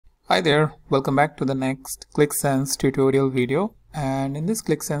Hi there, welcome back to the next Qlik tutorial video, and in this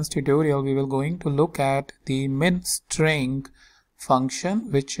Qlik tutorial we will going to look at the MinString function,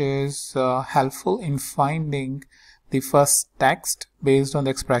 which is helpful in finding the first text based on the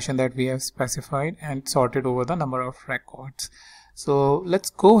expression that we have specified and sorted over the number of records. So let's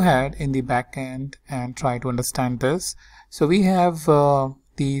go ahead in the backend and try to understand this. So we have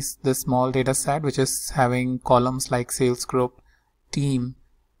this small data set which is having columns like sales group, team,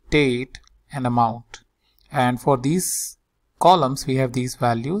 date and amount, and for these columns we have these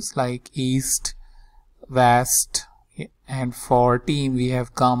values like east, west, and for team we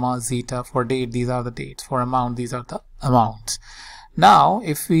have gamma, zeta. For date these are the dates, for amount these are the amounts. Now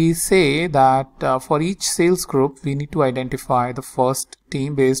if we say that for each sales group we need to identify the first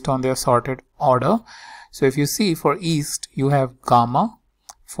team based on their sorted order. So if you see, for east you have gamma,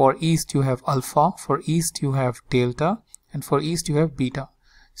 for east you have alpha, for east you have delta, and for east you have beta.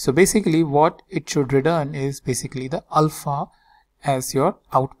 So basically what it should return is basically the alpha as your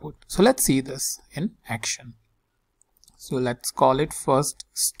output. So let's see this in action. So let's call it first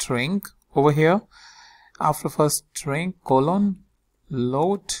string over here. After first string, colon,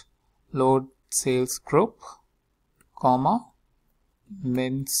 load sales group, comma,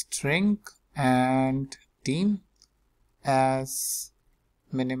 MinString and team as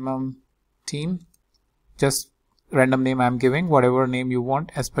minimum team. Just random name I'm giving, whatever name you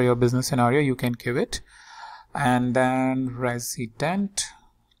want as per your business scenario you can give it, and then resident,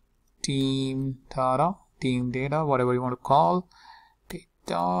 team data, team data, whatever you want to call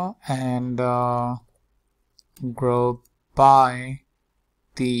data, and group by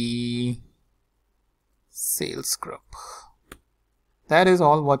the sales group. That is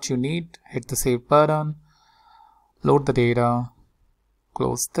all what you need. Hit the save button, load the data,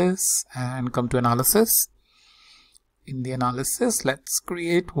 close this and come to analysis. In the analysis, let's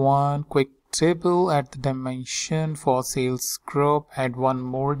create one quick table at the dimension for sales group, add one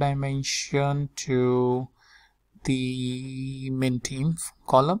more dimension to the min team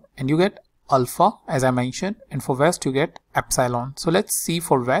column, and you get alpha as I mentioned, and for west you get epsilon. So let's see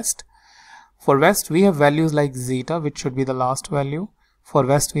for west. For west we have values like zeta, which should be the last value. For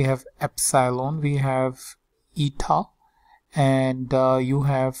west we have epsilon, we have eta, and you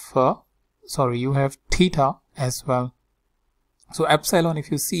have theta as well. So epsilon,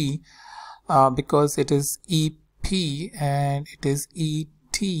 if you see, because it is EP and it is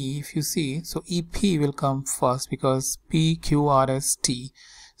ET, if you see, so EP will come first because P, Q, R, S, T.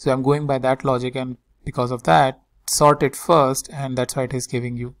 So I'm going by that logic, and because of that, sort it first, and that's why it is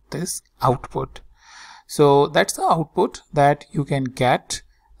giving you this output. So that's the output that you can get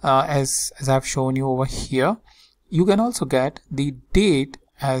as I've shown you over here. You can also get the date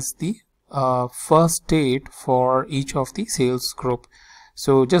as the first date for each of the sales group.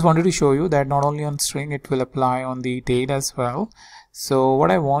 So just wanted to show you that not only on string, it will apply on the date as well. So what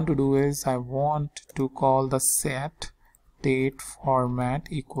I want to do is I want to call the set date format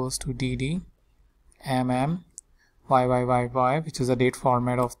equals to dd YYYY, which is the date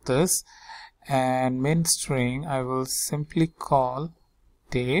format of this, and MinString I will simply call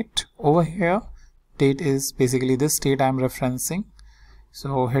date. Over here date is basically this date I'm referencing.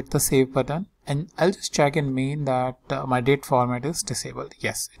 So hit the save button, and I'll just check in main that my date format is disabled.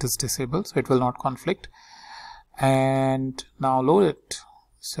 Yes, it is disabled, so it will not conflict. And now load it.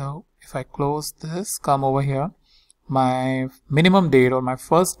 So if I close this, come over here, my minimum date or my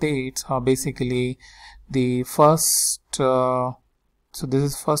first dates are basically the first, so this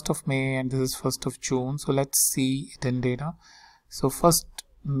is 1st of May and this is 1st of June. So let's see it in data. So 1st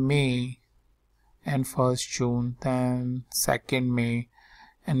May and 1st June, then 2nd May,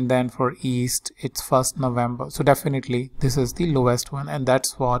 and then for east it's 1st November. So definitely this is the lowest one, and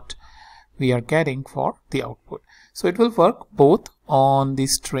that's what we are getting for the output. So it will work both on the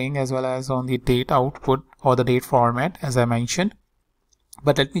string as well as on the date output or the date format as I mentioned.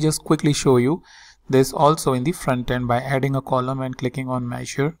 But let me just quickly show you this also in the front end by adding a column and clicking on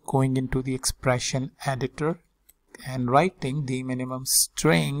measure, going into the expression editor and writing the minimum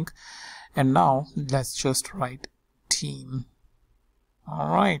string. And now let's just write team.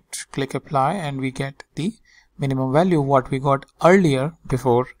 Alright, click apply, and we get the minimum value what we got earlier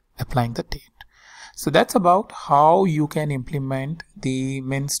before applying the date. So that's about how you can implement the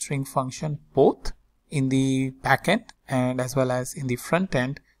MinString function both in the backend and as well as in the front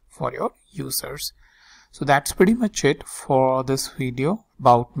end for your users. So that's pretty much it for this video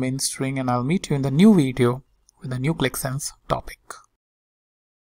about MinString, and I'll meet you in the new video with a new Qlik topic.